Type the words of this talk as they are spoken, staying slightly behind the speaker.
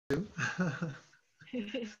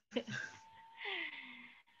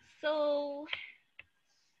So,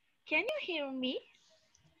 can you hear me?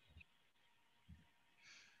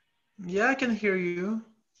 Yeah, I can hear you.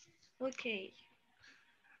 Okay.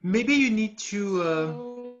 Maybe you need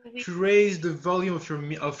So to raise the volume of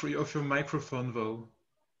of your microphone, though.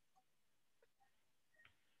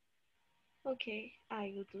 okay,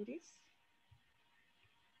 I will do this.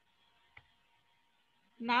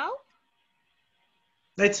 Now?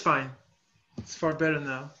 That's fine. It's far better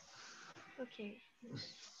now. Okay.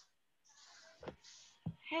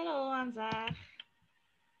 Hello, Anzar.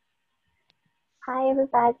 Hi,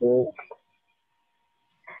 everybody.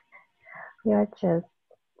 We are just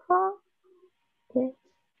okay.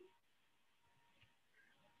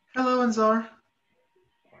 Hello, Anzar.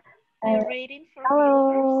 We're waiting for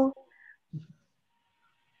Hello,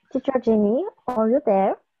 Teacher Jenny. Are you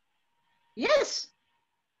there? Yes,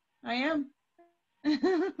 I am.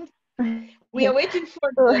 We are waiting for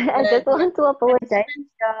I just want to apologize.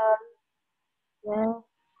 Yeah,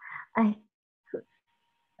 I.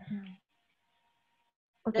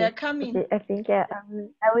 They're Okay. coming. Okay, I think I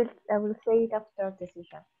will say it after the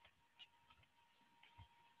session.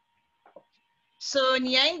 So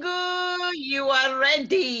Nyangu, you are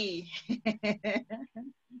ready.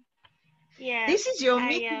 Yes, This is your I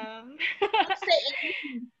meeting. am. Don't say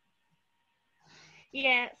anything.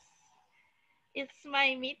 Yes, it's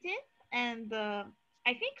my meeting, and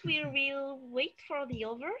I think we will wait for the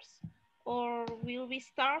others, or will we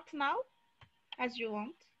start now, as you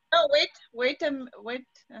want? Oh, wait a minute.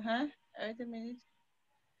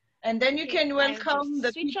 And then you can welcome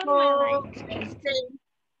the switch on my people. light.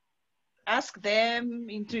 Ask them,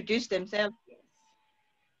 introduce themselves. Yes.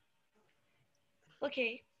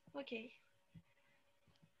 Okay, okay.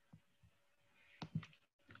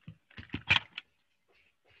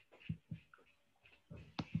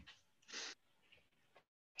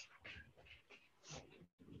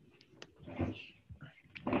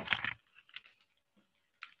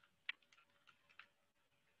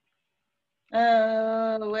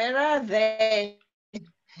 Where are they?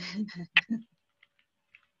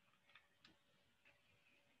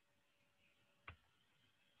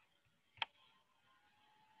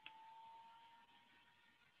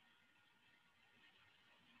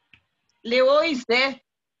 Leo is there.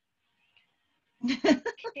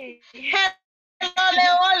 Okay. Hello,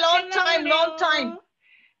 Leo. Hello, Long time.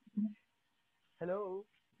 Hello.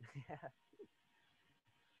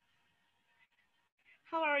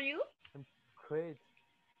 How are you? I'm great.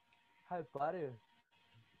 How about you?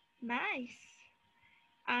 Nice.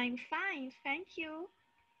 I'm fine, thank you.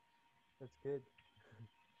 That's good.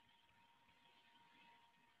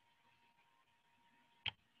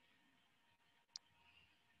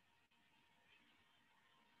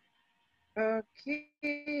 Okay.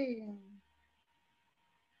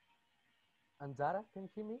 And Zara, can you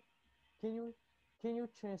hear me? Can you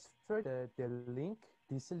transfer the link,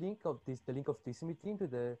 the link of this meeting to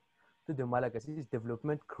the Malagasy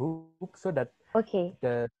development group so that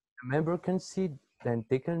the member can see, then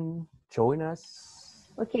they can join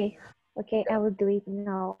us. Okay, I will do it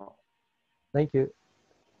now. Thank you.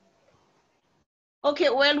 Okay,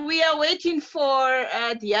 well, we are waiting for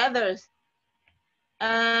the others.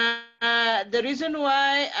 The reason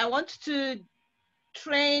why I want to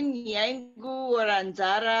train Yangu or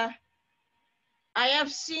Anzara, I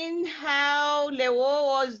have seen how Leo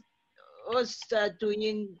was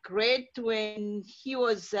doing great when he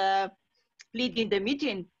was leading the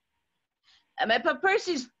meeting. My purpose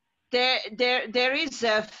is there is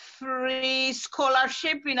a free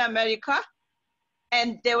scholarship in America,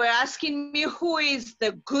 and they were asking me who is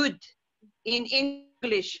the good in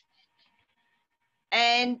English.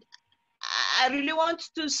 And I really want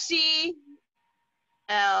to see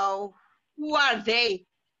who are they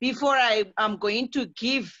before I'm going to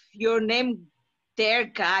give your name there,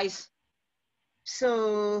 guys.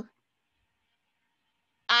 So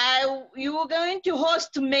you were going to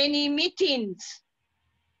host many meetings.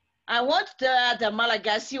 I want the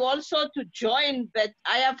Malagasy also to join, but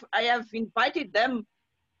I have invited them,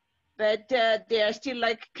 but they are still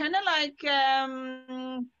like kind of like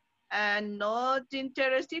not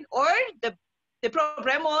interested, or the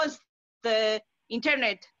problem was the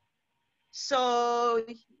internet. So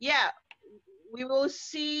yeah, we will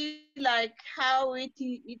see like how it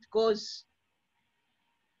goes.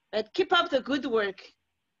 But keep up the good work,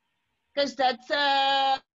 because that's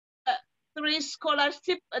free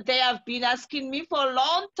scholarship they have been asking me for a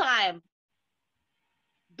long time,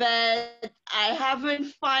 but I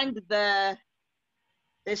haven't found the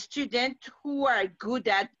student who are good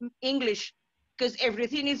at English, because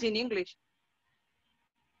everything is in English.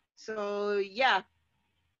 So yeah,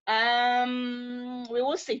 we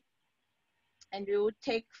will see, and we will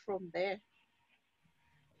take from there.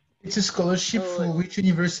 It's a scholarship So, for which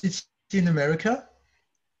university in America?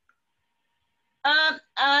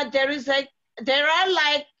 there are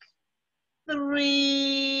like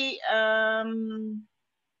 3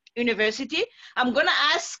 university. I'm gonna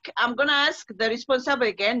ask the responsible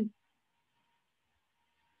again,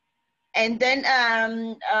 and then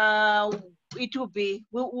it will be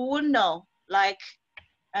we will know. Like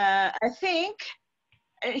I think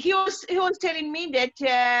he was telling me that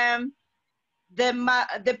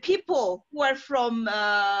the people who are from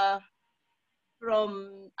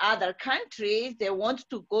other countries, they want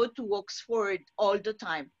to go to Oxford all the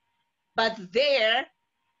time, but there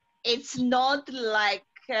it's not like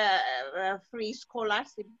a free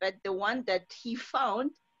scholarship, but the one that he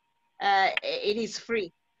found, it is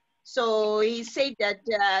free. So he said that,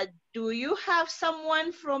 do you have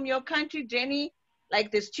someone from your country, Jenny,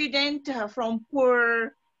 like the student from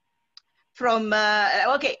poor,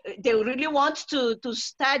 okay, they really want to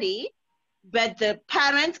study, but the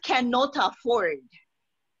parents cannot afford.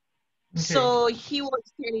 Okay. So he was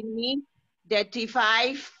telling me that if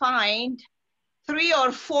I find 3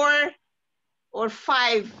 or 4 or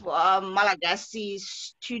 5 Malagasy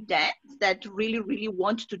students that really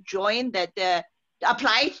want to join, that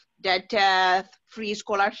apply that free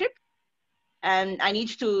scholarship, and I need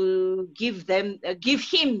to give him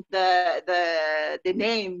the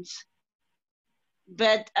names,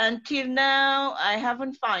 but until now I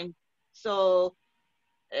haven't found. So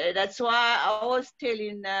that's why I was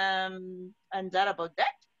telling Anzar about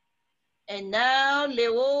that. And now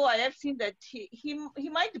Leo, I have seen that he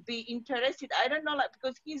might be interested. I don't know, like,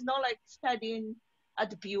 because he's not like studying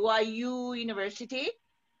at BYU University.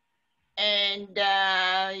 And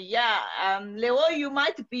Leo, you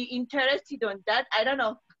might be interested on that. I don't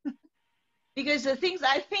know. Because the things,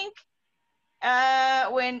 I think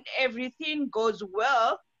when everything goes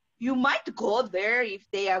well, you might go there if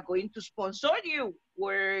they are going to sponsor you,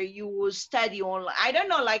 where you will study online. I don't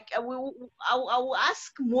know, like I will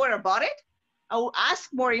ask more about it. I will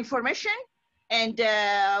ask more information, and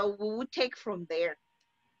we will take from there.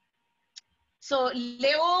 So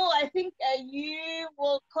Leo, I think you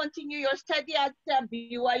will continue your study at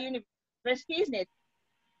BYU University, isn't it?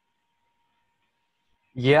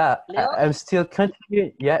 Yeah, Leo? I'm still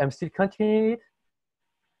continuing. Yeah, I'm still continuing it,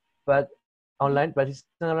 but online. But it's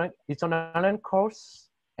an online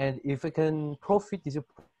course, and if I can profit this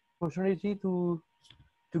opportunity to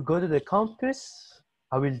go to the campus,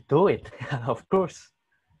 I will do it. Of course.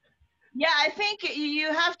 Yeah, I think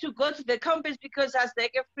you have to go to the campus, because as they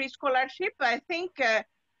get free scholarship, I think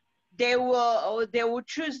they will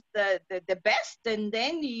choose the best, and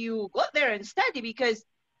then you go there and study, because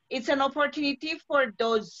it's an opportunity for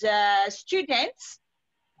those students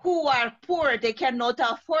who are poor. They cannot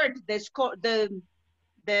afford the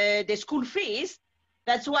school fees.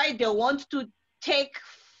 That's why they want to take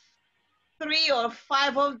 3 or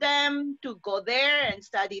 5 of them to go there and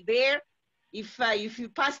study there if you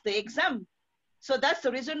pass the exam. So that's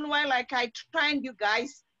the reason why, like, I trained you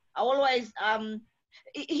guys. I always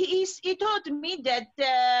he told me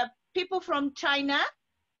that people from China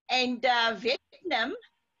and Vietnam,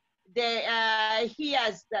 he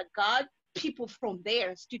has got people from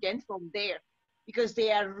there, students from there, because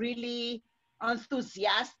they are really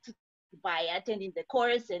enthusiastic by attending the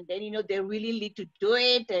course, and then they really need to do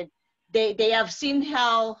it, and they have seen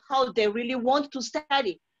how they really want to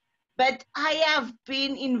study. But I have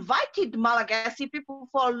been invited Malagasy people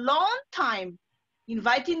for a long time,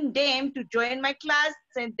 inviting them to join my class,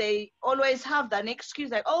 and they always have an excuse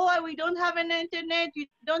like, oh, we don't have an internet, you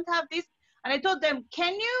don't have this. And I told them,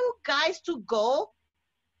 can you guys to go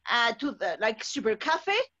to the like super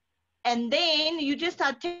cafe, and then you just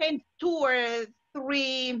attend 2 or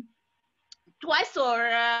 3 twice or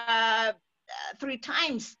 3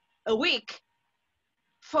 times a week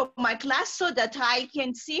for my class, so that I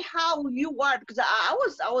can see how you are, because I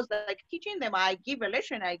was like teaching them. I give a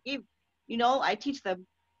lesson, I teach them,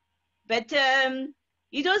 but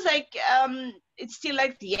it was like it's still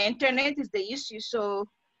like the internet is the issue. So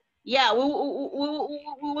yeah, we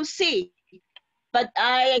will see, but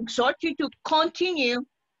I exhort you to continue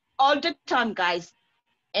all the time, guys.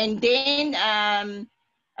 And then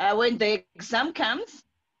when the exam comes,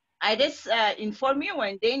 I just inform you,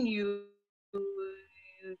 and then you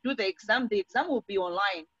do the exam. The exam will be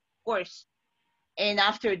online, of course. And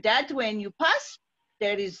after that, when you pass,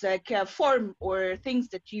 there is like a form or things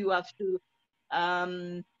that you have to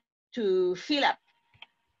fill up.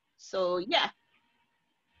 So yeah.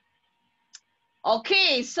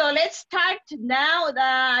 Okay, so let's start now.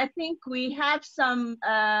 I think we have some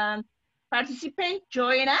participants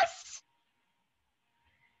join us.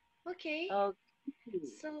 Okay. Okay.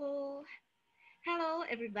 So, hello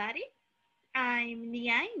everybody. I'm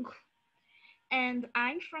Niang, and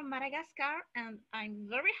I'm from Madagascar, and I'm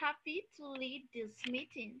very happy to lead this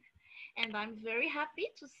meeting. And I'm very happy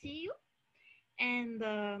to see you. And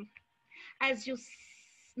as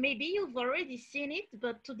maybe you've already seen it,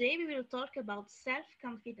 but today we will talk about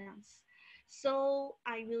self-confidence. So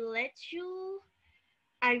I will,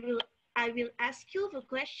 I will ask you the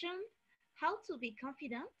question, how to be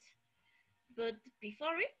confident. But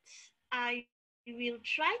before it, I will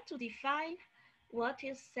try to define what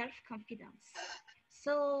is self-confidence.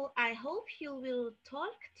 So I hope you will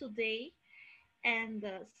talk today, and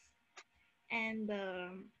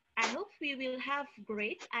I hope we will have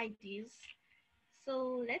great ideas.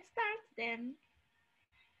 So let's start then.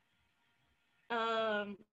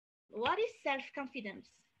 What is self-confidence?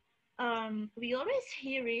 We always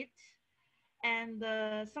hear it, and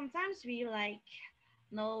sometimes we like,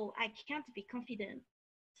 no, I can't be confident.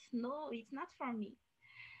 No, it's not for me.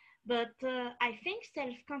 But I think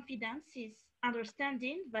self-confidence is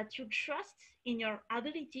understanding that you trust in your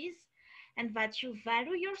abilities and that you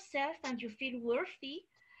value yourself and you feel worthy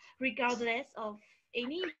regardless of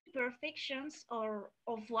any imperfections or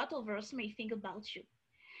of what others may think about you.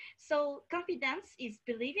 So confidence is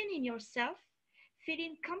believing in yourself,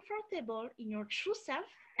 feeling comfortable in your true self,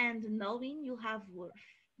 and knowing you have worth.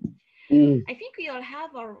 I think we all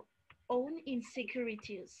have our own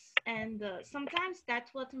insecurities, and sometimes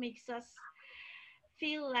that's what makes us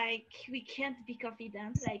feel like we can't be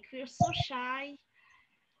confident, like we're so shy.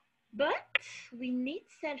 But we need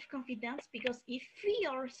self confidence because if we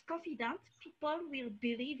are confident, people will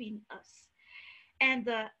believe in us. And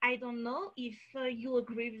I don't know if you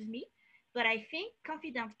agree with me, but I think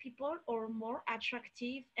confident people are more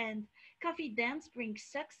attractive, and confidence brings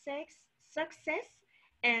success,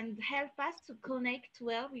 and help us to connect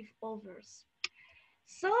well with others.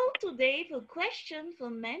 So today the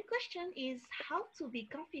main question is how to be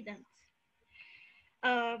confident.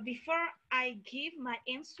 Before I give my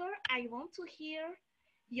answer, I want to hear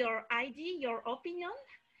your idea, your opinion.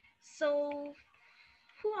 So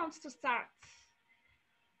who wants to start?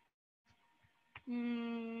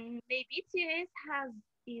 Maybe Thierry has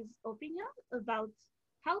his opinion about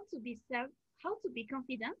how to be how to be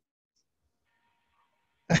confident.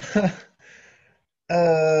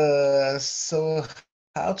 So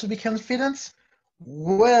how to be confident?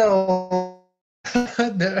 Well,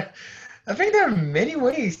 I think there are many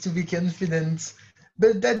ways to be confident,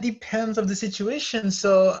 but that depends of the situation.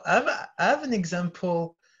 So I have an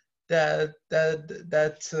example that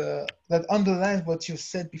underlines what you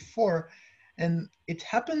said before, and it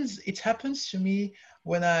happens to me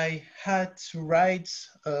when I had to write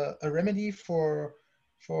a remedy for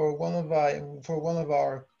one of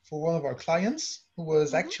our clients who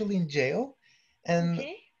was Mm-hmm. actually in jail, and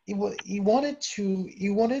Okay. he wanted to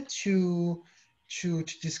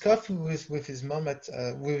discuss with his mom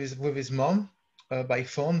with his mom by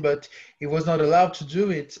phone, but he was not allowed to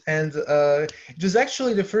do it. And it was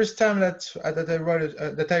actually the first time that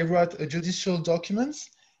I wrote a judicial document.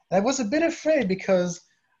 And I was a bit afraid because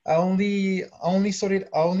I only sorted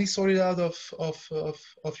out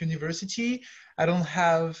of university. I don't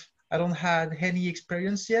had any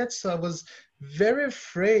experience yet, so I was very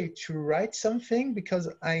afraid to write something because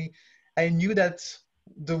I knew that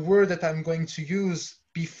the word that I'm going to use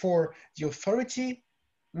before the authority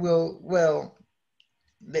will, well,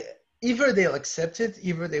 either they'll accept it,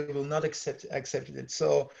 either they will not accept it.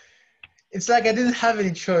 So it's like I didn't have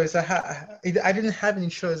any choice. I didn't have any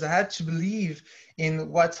choice. I had to believe in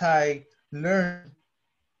what I learned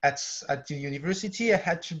at the university. I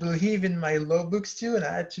had to believe in my law books too, and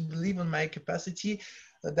I had to believe in my capacity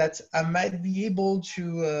that I might be able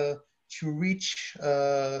to reach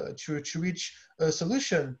a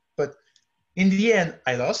solution. But in the end,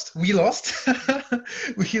 I lost. We lost.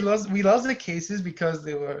 We lost the cases because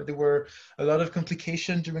there were a lot of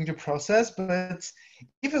complication during the process. But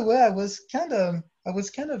either way, I was kind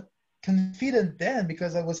of confident then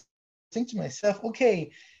because I was thinking to myself,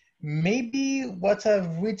 okay, maybe what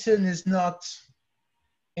I've written is not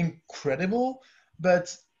incredible,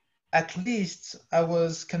 but at least I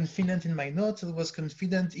was confident in my notes. I was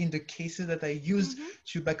confident in the cases that I used Mm-hmm.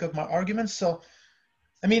 to back up my arguments. So,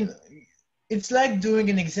 I mean, it's like doing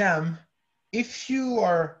an exam. If you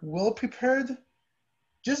are well prepared,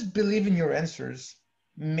 just believe in your answers.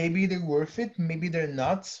 Maybe they're worth it, maybe they're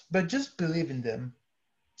not, but just believe in them.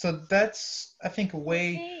 So that's, I think, a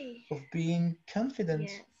way Okay. of being confident,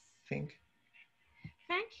 Yes. I think.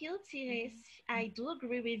 Thank you, Therese. I do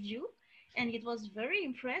agree with you, and it was very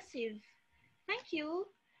impressive. Thank you.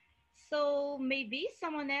 So maybe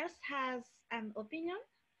someone else has an opinion.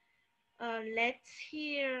 Let's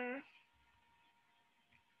hear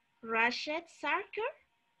Rachet Sarker.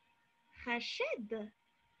 Rached.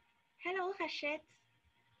 Hello, Rached.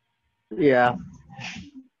 Yeah,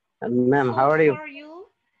 ma'am, how So are you? for you,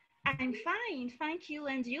 I'm fine, thank you.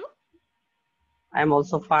 And you? I'm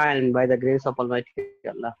also fine by the grace of Almighty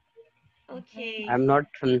Allah. I'm Okay. not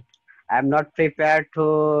I'm not prepared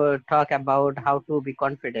to talk about how to be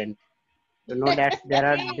confident. You know that there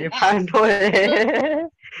are Okay. different don't, ways.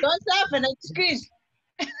 don't have an excuse.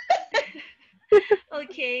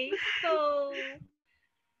 Okay. So,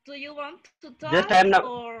 do you want to talk Just I'm now,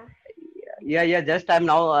 or? yeah, just I'm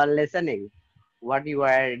now listening what you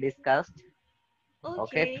are discussed.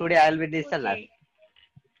 Okay, Okay. today I'll be listener. Okay.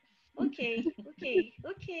 Okay. Okay.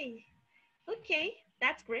 Okay. Okay.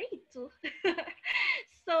 That's great too.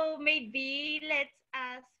 So maybe let's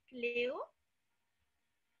ask Leo.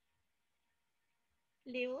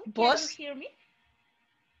 Leo, can you Boss, hear me?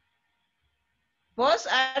 boss,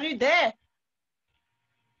 are you there?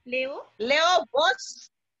 Leo? Leo, boss,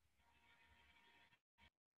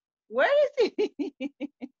 where is he?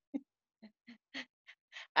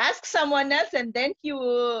 Ask someone else, and then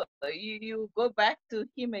you go back to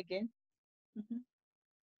him again. Mhm.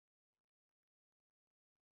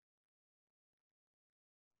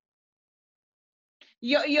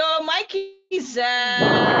 Your mic is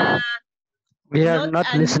We are not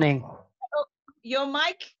not unmute. listening. Oh, your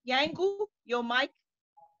mic, Yangu, your mic,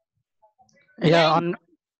 Yeah, Yang,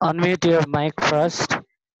 unmute your mic first.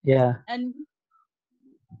 Yeah. and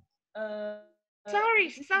uh,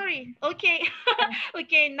 Sorry. Okay.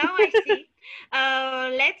 Okay, now I see.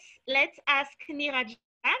 Let's ask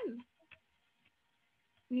Nirajan.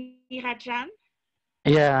 Nirajan,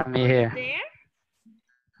 Yeah, I'm are you here. there?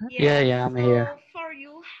 Yeah, Yes. yeah, I'm here. So for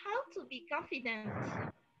you, how to be confident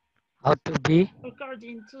How to be?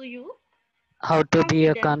 according to you? How to be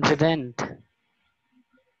a Confident. confident?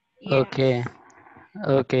 Yes. Okay.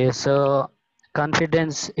 Okay. So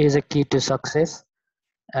confidence is a key to success.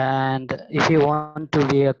 And if you want to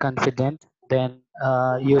be a confident, then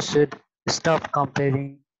you should stop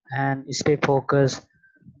comparing and stay focused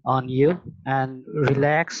on you and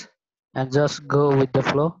relax and just go with the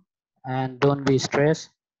flow and don't be stressed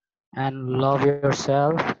and love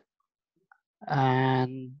yourself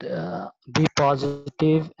and be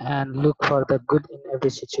positive and look for the good in every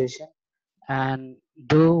situation and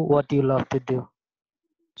do what you love to do.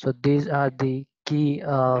 So these are the key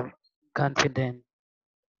of confidence.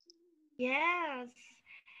 Yes.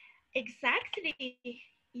 Exactly.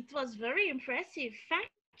 It was very impressive.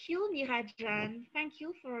 Thank you, Nirajan. Thank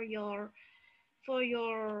you for your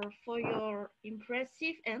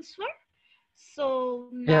impressive answer. So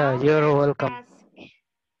Yeah, now you're let's welcome. ask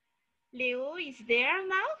Leo. Is there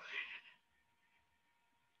now?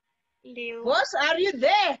 Leo? boss, are you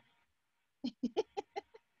there?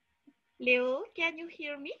 Leo, can you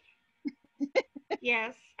hear me?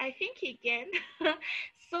 Yes, I think he can.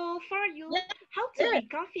 So for you, Yeah, how to there. be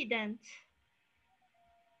confident?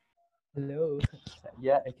 Hello.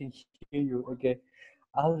 Yeah, I can hear you. Okay.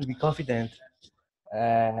 I'll be confident.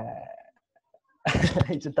 Uh,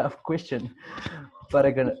 it's a tough question, but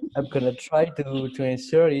I'm gonna try to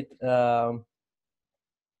answer it.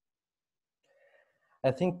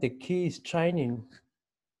 I think the key is training.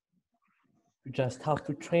 You just have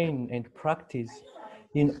to train and practice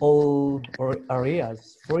in all or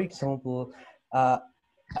areas. For example, uh,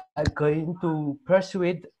 I'm going to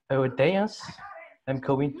persuade a audience. I'm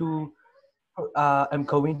going to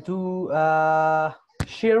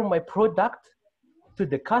share my product to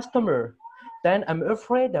the customer. Then I'm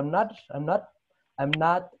afraid I'm not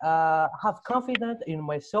have confidence in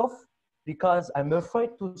myself because I'm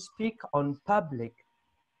afraid to speak on public.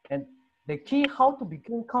 And the key how to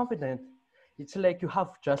become confident, it's like you have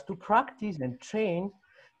just to practice and train,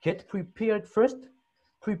 get prepared first,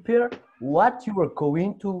 prepare what you are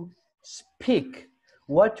going to speak,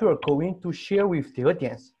 what you are going to share with the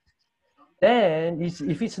audience. Then,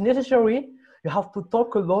 if it's necessary, you have to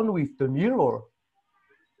talk alone with the mirror.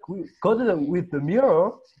 Go with the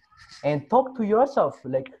mirror and talk to yourself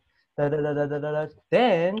like da, da, da, da, da, da, da.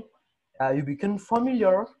 Then you become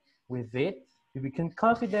familiar with it. You become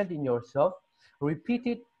confident in yourself. Repeat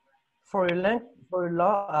it for a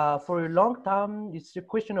long time. It's a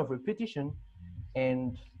question of repetition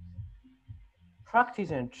and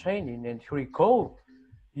practice and training and recall.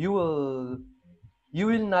 You will you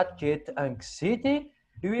will not get anxiety.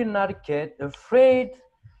 You will not get afraid,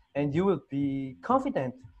 and you will be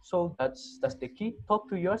confident. So that's the key. Talk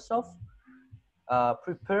to yourself.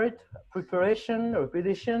 Preparation,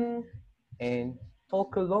 repetition, and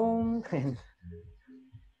talk alone, and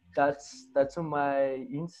that's my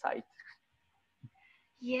insight.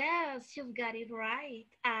 Yes, you've got it right.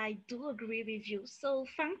 I do agree with you. So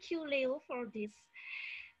thank you, Leo, for this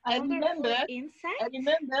I wonderful remember, I insight.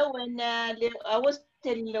 remember when I was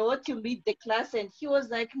telling Leo to lead the class, and he was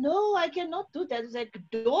like, "No, I cannot do that." I was like,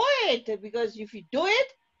 "Do it, because if you do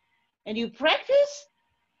it and you practice,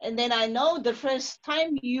 and then I know the first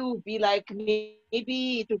time you be like,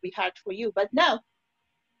 maybe it will be hard for you, but now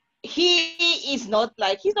he is not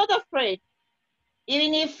like, he's not afraid,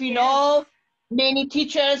 even if Yes, many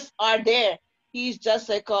teachers are there. He's just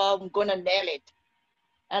like, "Oh, I'm gonna nail it,"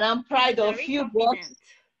 and I'm he's proud of very you, boss confident.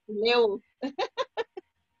 Leo.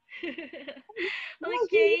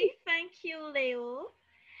 Okay, thank you, Leo.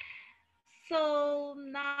 So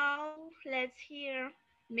now let's hear.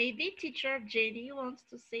 Maybe teacher Jenny wants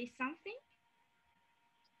to say something,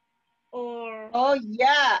 or Oh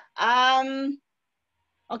yeah.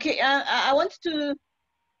 Okay. I want to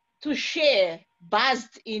share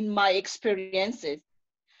based in my experiences.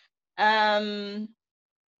 Um,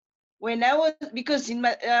 when I was because in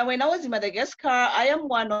my when I was in Madagascar, I am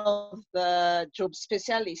one of the job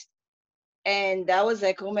specialists, and I was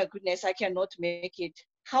like, oh my goodness, I cannot make it.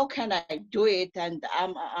 How can I do it? And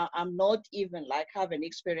I'm not even like have an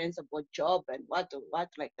experience about job and what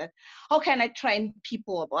like that. How can I train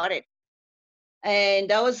people about it?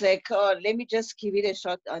 And I was like, oh, let me just give it a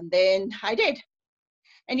shot. And then I did.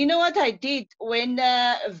 And you know what I did? When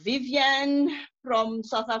Vivian from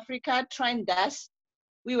South Africa trained us,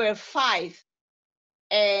 we were 5.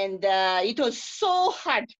 And it was so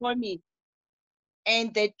hard for me.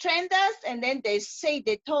 And they trained us, and then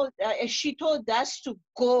she told us to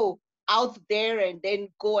go out there and then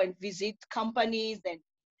go and visit companies and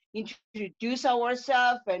introduce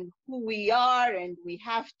ourselves and who we are, and we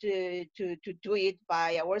have to do it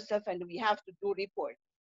by ourselves, and we have to do report.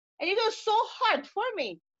 And it was so hard for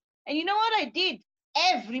me. And you know what I did?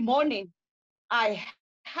 Every morning I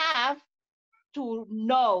have to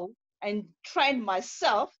know and train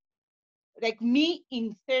myself, like me,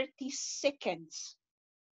 in 30 seconds.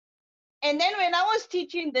 And then when I was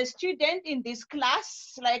teaching the student in this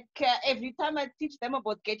class, like every time I teach them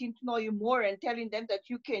about getting to know you more and telling them that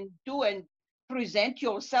you can do and present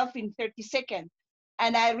yourself in 30 seconds.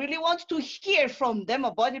 And I really want to hear from them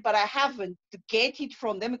about it, but I haven't to get it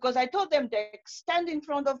from them, because I told them to stand in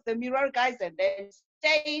front of the mirror, guys, and then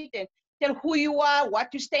say it and tell who you are,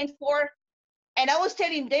 what you stand for. And I was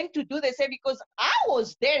telling them to do the same, because I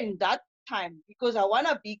was there in that time, because I want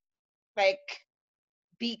to like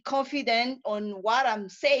be confident on what I'm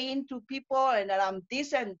saying to people, and that I'm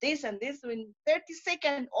this and this and this in 30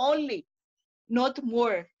 seconds only, not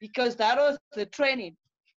more, because that was the training.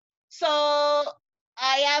 So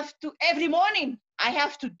I have to, every morning, I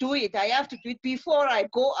have to do it. I have to do it before I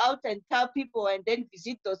go out and tell people and then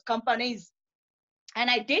visit those companies. And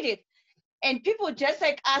I did it. And people just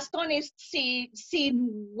like astonished seeing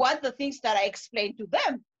what the things that I explained to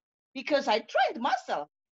them, because I trained myself.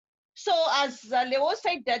 So as Leo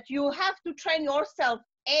said, that you have to train yourself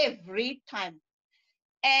every time.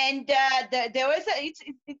 And there was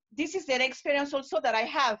this is an experience also that I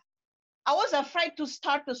have. I was afraid to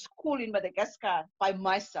start a school in Madagascar by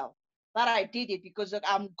myself, but I did it because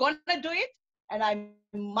I'm gonna do it, and I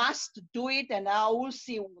must do it, and I will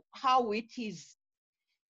see how it is.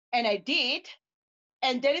 And I did.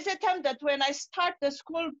 And there is a time that when I start the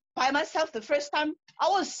school by myself the first time, I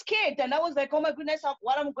was scared, and I was like, oh my goodness,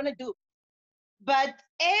 what am I gonna do? But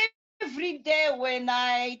every day when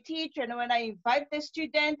I teach and when I invite the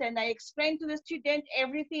student and I explain to the student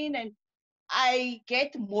everything, and I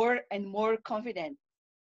get more and more confident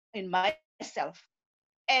in myself.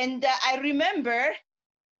 And I remember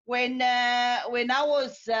when I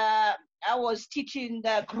was teaching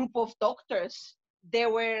the group of doctors. There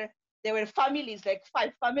were families, like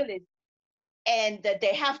 5 families, and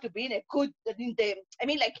they have to be in a good, in the, I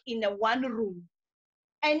mean, like in a one room.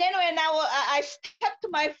 And then when I stepped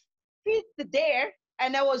my feet there,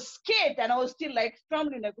 and I was scared, and I was still like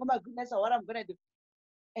trembling, like, oh my goodness, what I'm gonna do.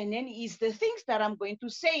 And then is the things that I'm going to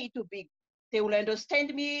say to be, they will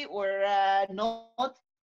understand me or not.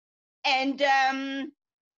 And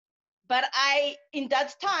but I, in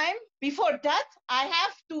that time, before that, I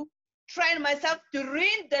have to train myself to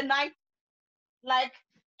read the night, like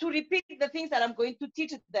to repeat the things that I'm going to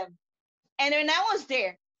teach them. And when I was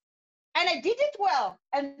there, and I did it well,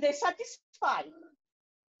 and they're satisfied.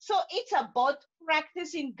 So it's about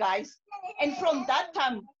practicing, guys. And from that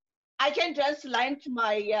time, I can just launch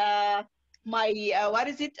my my what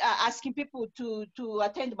is it? Asking people to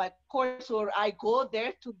attend my course, or I go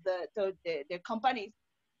there to the companies.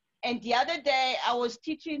 And the other day, I was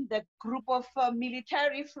teaching the group of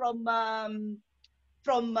military from what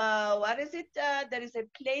is it? There is a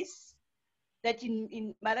place that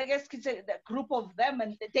in Madagascar, it's a group of them,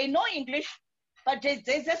 and they know English, but they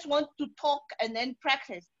just want to talk and then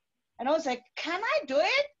practice. And I was like, can I do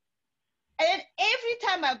it? And every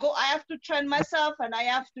time I go, I have to train myself, and I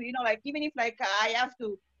have to, like, even if like I have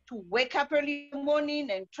to wake up early in the morning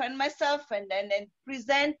and train myself, and then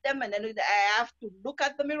present them, and then I have to look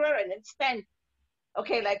at the mirror and then stand.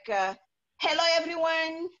 Okay, like, hello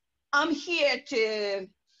everyone, I'm here to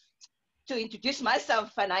introduce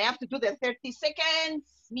myself, and I have to do the 30 seconds,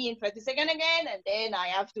 me in 30 seconds again, and then I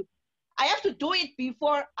have to do it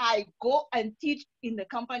before I go and teach in the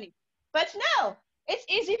company. But now it's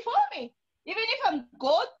easy for me. Even if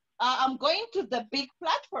I'm going to the big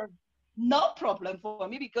platform, no problem for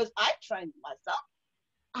me because I trained myself.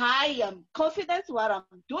 I am confident what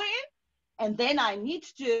I'm doing, and then I need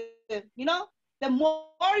to, the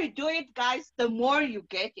more you do it, guys, the more you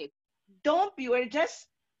get it. Don't be worried, just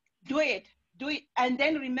do it, and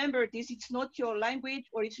then remember this: it's not your language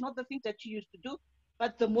or it's not the thing that you used to do,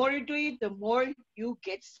 but the more you do it, the more you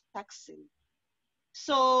get succeed.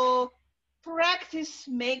 So practice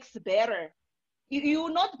makes better. You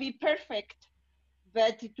will not be perfect,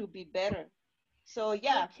 but it will be better. So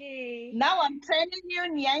yeah, Okay. now I'm training you,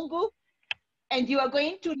 Nyangu, and you are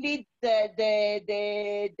going to lead the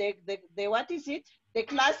what is it? The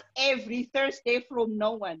class every Thursday from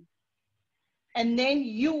no one. And then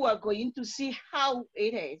you are going to see how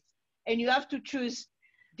it is. And you have to choose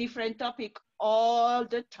different topic all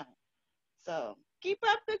the time. So keep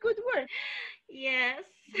up the good work. Yes.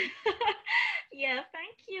 Yeah,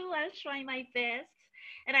 thank you. I'll try my best.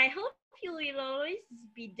 And I hope you will always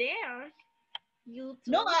be there. You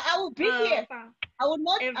No, too. I will be here. I will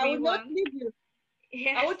not Everyone. leave you. I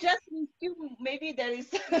Yes. will just miss you. Maybe there is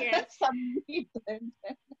Yes. some need.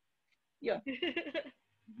 Yeah.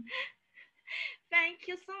 Thank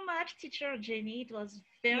you so much, Teacher Jenny. It was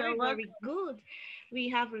You're very, welcome. very good. We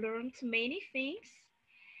have learned many things.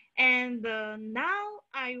 And now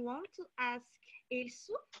I want to ask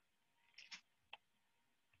Elsu.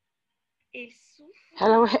 Elsu,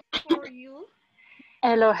 Hello, for you,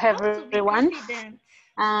 hello how to be everyone. confident.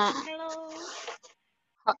 Uh, Hello.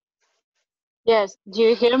 yes, do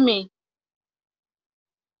you hear me?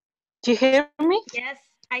 Do you hear me? Yes,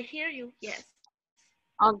 I hear you. Yes.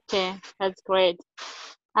 Okay, that's great.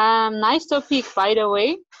 Nice topic, by the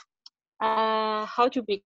way. How to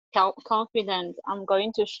be confident. I'm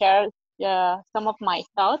going to share some of my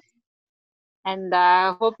thoughts, and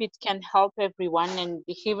I hope it can help everyone and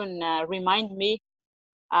even remind me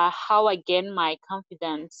how I gain my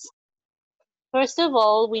confidence. First of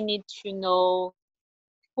all, we need to know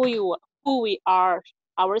who we are,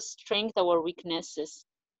 our strength, our weaknesses.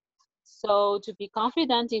 So to be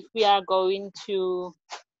confident, if we are going to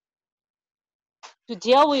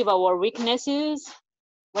deal with our weaknesses,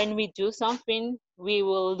 when we do something, we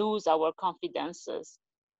will lose our confidences.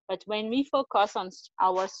 But when we focus on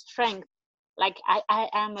our strength, like I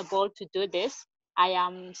am able to do this, I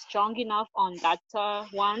am strong enough on that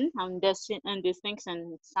one, on this and these things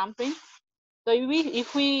and something. So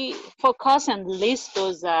if we focus and list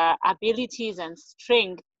those abilities and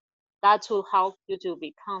strength, that will help you to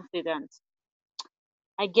be confident.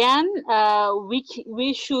 Again,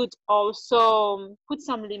 we should also put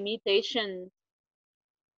some limitation,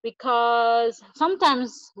 because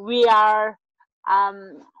sometimes we are,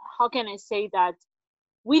 how can I say that,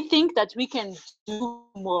 we think that we can do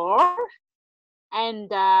more, and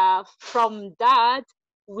from that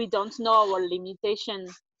we don't know our limitation.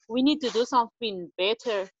 We need to do something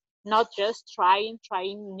better, not just trying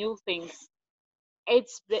new things.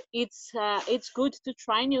 It's good to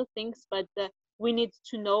try new things, but we need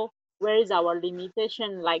to know where is our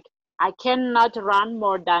limitation. Like, I cannot run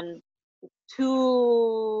more than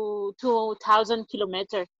 2,000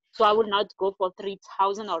 kilometers, so I will not go for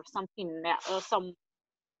 3,000 or something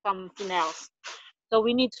else. So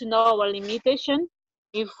we need to know our limitation.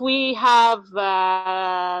 If we have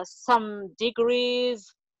some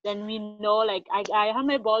degrees, then we know, like, I am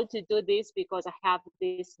able to do this because I have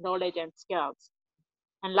this knowledge and skills.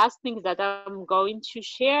 And last thing that I'm going to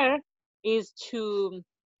share is to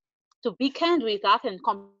be kind with us and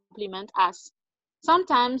compliment us.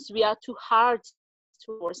 Sometimes we are too hard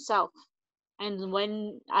to ourselves, and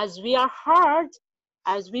as we are hard,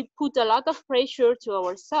 as we put a lot of pressure to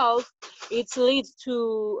ourselves, it leads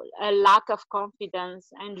to a lack of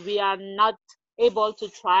confidence, and we are not able to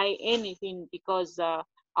try anything because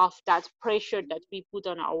of that pressure that we put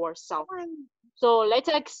on ourselves. So let's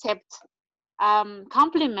accept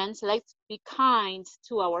compliments, let's be kind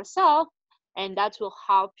to ourselves, and that will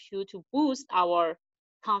help you to boost our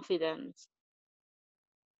confidence.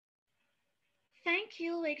 Thank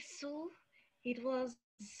you, Exu. It was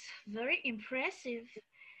very impressive,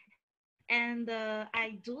 and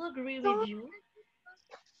I do agree with you.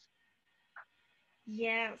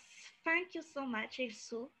 Yes, thank you so much,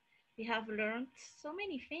 Exu. We have learned so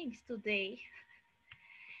many things today.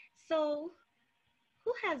 So,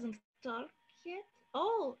 who hasn't talked yet?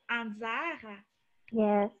 Oh, Anzara.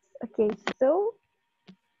 Yes. Okay. So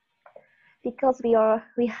because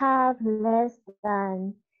we have less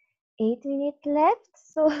than 8 minutes left,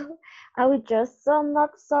 so I will just sum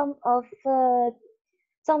up some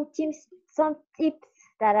tips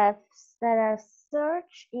that I've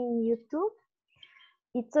searched in YouTube.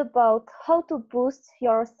 It's about how to boost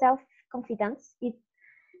your self confidence.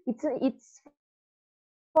 It's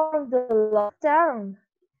for the long term.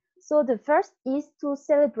 So the first is to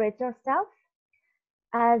celebrate yourself.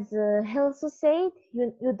 As he also said,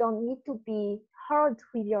 you don't need to be hard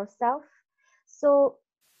with yourself. So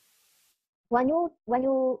when you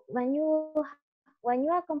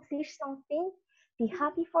accomplish something, be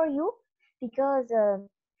happy for you, because you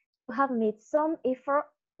have made some effort.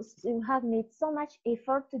 You have made so much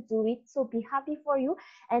effort to do it. So be happy for you,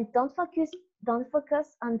 and don't focus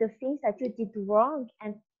on the things that you did wrong,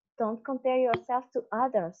 and don't compare yourself to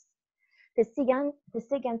others. The second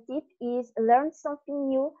tip is learn something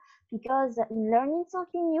new, because in learning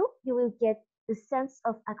something new, you will get a sense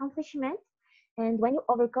of accomplishment. And when you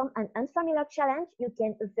overcome an unfamiliar challenge, you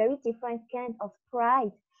gain a very different kind of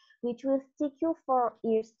pride, which will stick you for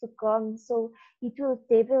years to come. So it will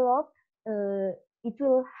it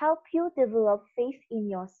will help you develop faith in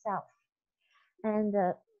yourself. And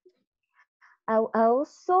I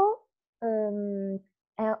also um,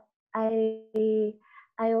 I, I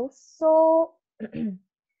I also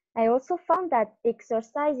I also found that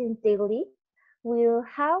exercising daily will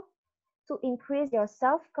help to increase your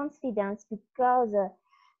self-confidence, because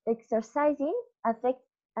exercising affects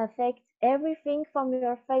everything from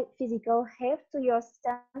your physical health to your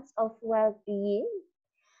sense of well-being.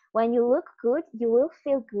 When you look good, you will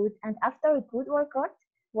feel good, and after a good workout,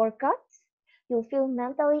 you'll feel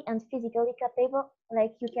mentally and physically capable,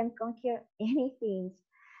 like you can conquer anything.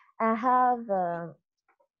 I have uh,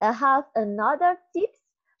 I have another tips,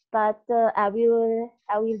 but I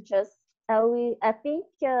think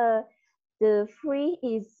the free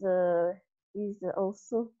is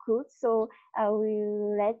also good, so I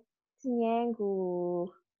will let Nyangu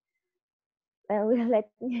I will let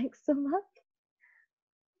Nyangu sum up.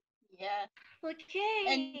 Yeah. And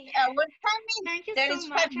Okay, what time thank is you so there is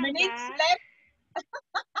much, 5 minutes Anzar. left.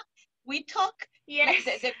 We talk like Yes.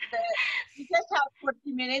 the we just have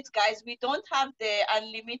 40 minutes, guys. We don't have the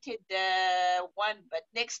unlimited one, but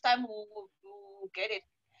next time we'll get it.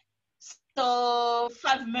 So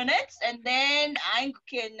 5 minutes, and then I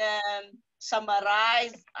can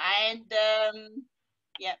summarize and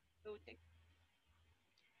yeah, we'll take.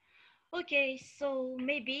 Okay, so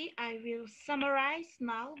maybe I will summarize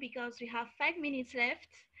now because we have 5 minutes left.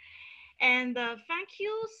 And thank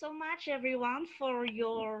you so much, everyone, for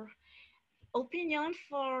your opinion,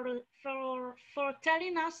 for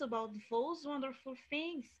telling us about those wonderful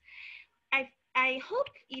things. I hope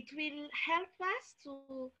it will help us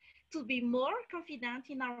to be more confident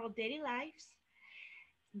in our daily lives.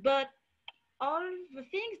 But all the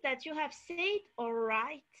things that you have said are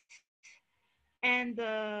right, and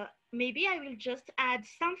maybe I will just add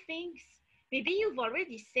some things. Maybe you've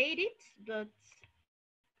already said it, but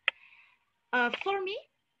for me,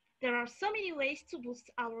 there are so many ways to boost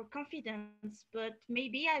our confidence, but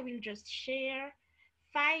maybe I will just share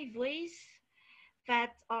 5 ways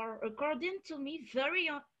that are, according to me, very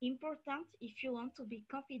important if you want to be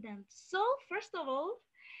confident. So, first of all,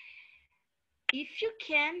 if you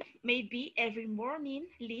can, maybe every morning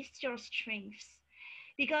list your strengths,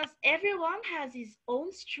 because everyone has his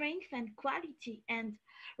own strength and quality, and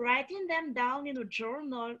writing them down in a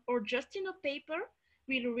journal or just in a paper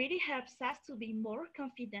will really help us to be more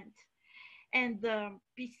confident. And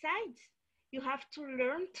besides, you have to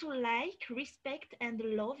learn to like, respect, and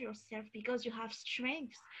love yourself, because you have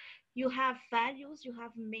strengths, you have values, you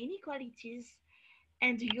have many qualities,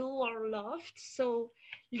 and you are loved. So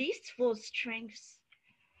list those strengths.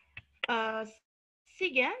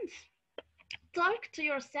 Second, talk to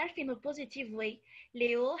yourself in a positive way.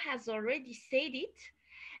 Leo has already said it,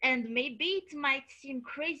 and maybe it might seem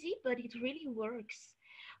crazy, but it really works.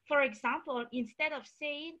 For example, instead of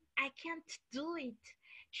saying, I can't do it,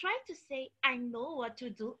 try to say, I know what to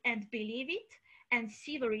do and believe it and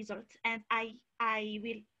see the result. And I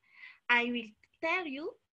will tell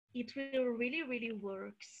you, it will really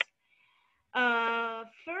works.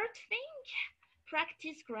 Third thing,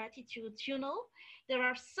 practice gratitude. You know, there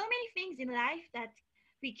are so many things in life that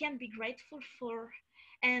we can be grateful for.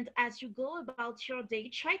 And as you go about your day,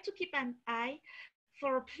 try to keep an eye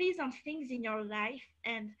for pleasant things in your life.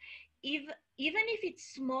 And if, even if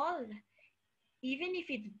it's small, even if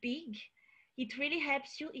it's big, it really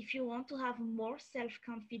helps you if you want to have more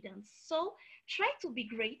self-confidence. So try to be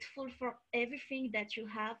grateful for everything that you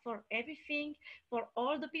have, for everything, for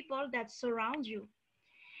all the people that surround you.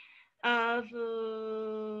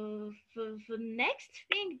 The next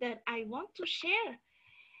thing that I want to share,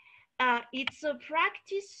 it's a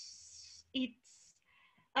practice. It's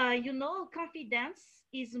confidence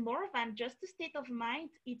is more than just a state of mind.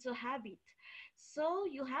 It's a habit. So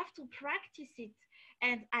you have to practice it.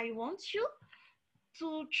 And I want you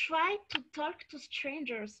to try to talk to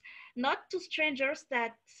strangers, not to strangers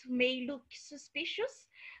that may look suspicious,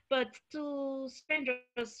 but to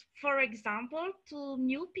strangers, for example, to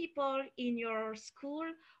new people in your school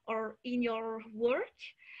or in your work.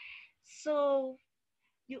 So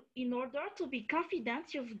in order to be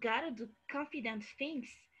confident, you've got to do confident things.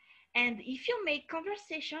 And if you make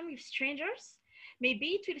conversation with strangers, maybe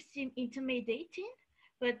it will seem intimidating,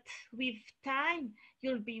 but with time,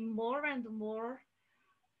 you'll be more and more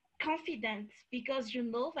confident because you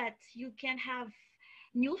know that you can have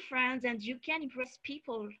new friends and you can impress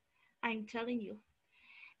people. I'm telling you.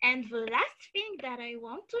 And the last thing that I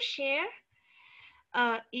want to share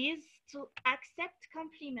is to accept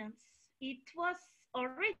compliments. It was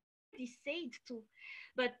already said too,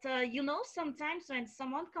 but sometimes when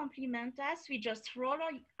someone compliments us, we just roll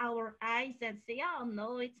our eyes and say, "Oh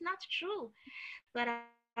no, it's not true." But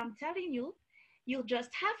I'm telling you, you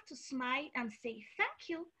just have to smile and say thank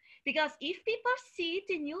you, because if people see it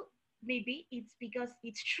in you, maybe it's because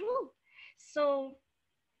it's true. So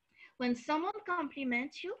when someone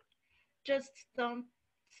compliments you, just don't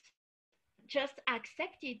just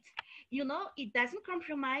accept it. It doesn't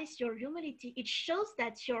compromise your humility. It shows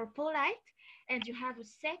that you're polite and you have a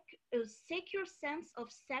secure sense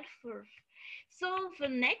of self-worth. So the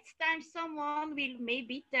next time someone will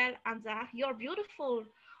maybe tell Anza, you're beautiful,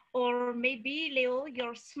 or maybe Leo,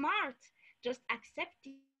 you're smart, just accept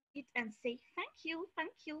it and say thank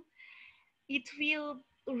you. It will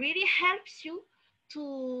really helps you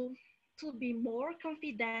to to be more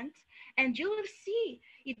confident, and you will see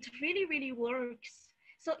it really works.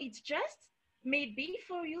 So it's just, maybe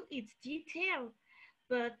for you it's detail,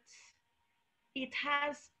 but it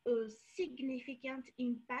has a significant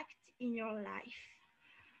impact in your life.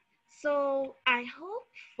 So I hope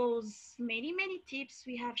those many tips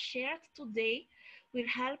we have shared today will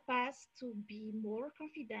help us to be more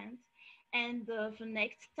confident. And the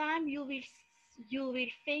next time you will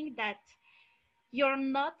think that you're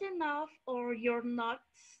not enough, or you're not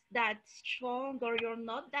that strong, or you're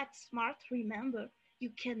not that smart, remember, you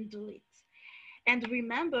can do it. And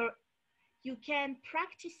remember, you can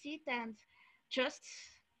practice it and just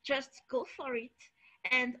just go for it.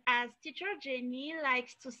 And as teacher Jenny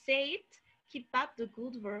likes to say it, keep up the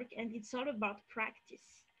good work, and it's all about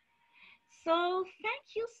practice. So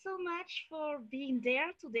thank you so much for being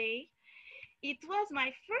there today. It was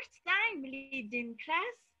my first time leading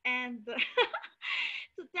class, and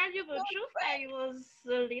to tell you the truth, I was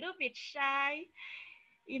a little bit shy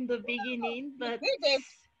in the beginning, You but did it.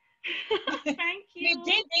 thank You you.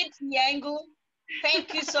 did it, Yangu.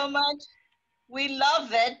 Thank you so much. We love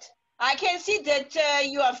it. I can see that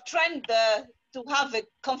you have trained to have a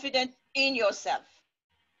confidence in yourself.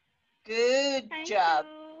 Good Thank job.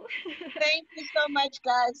 you. Thank you so much,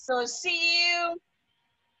 guys. So see you.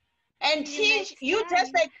 And See you see, next you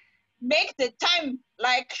just time. like make the time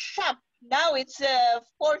like sharp. Now it's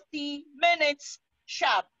 40 minutes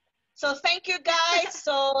sharp. So thank you, guys.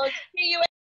 So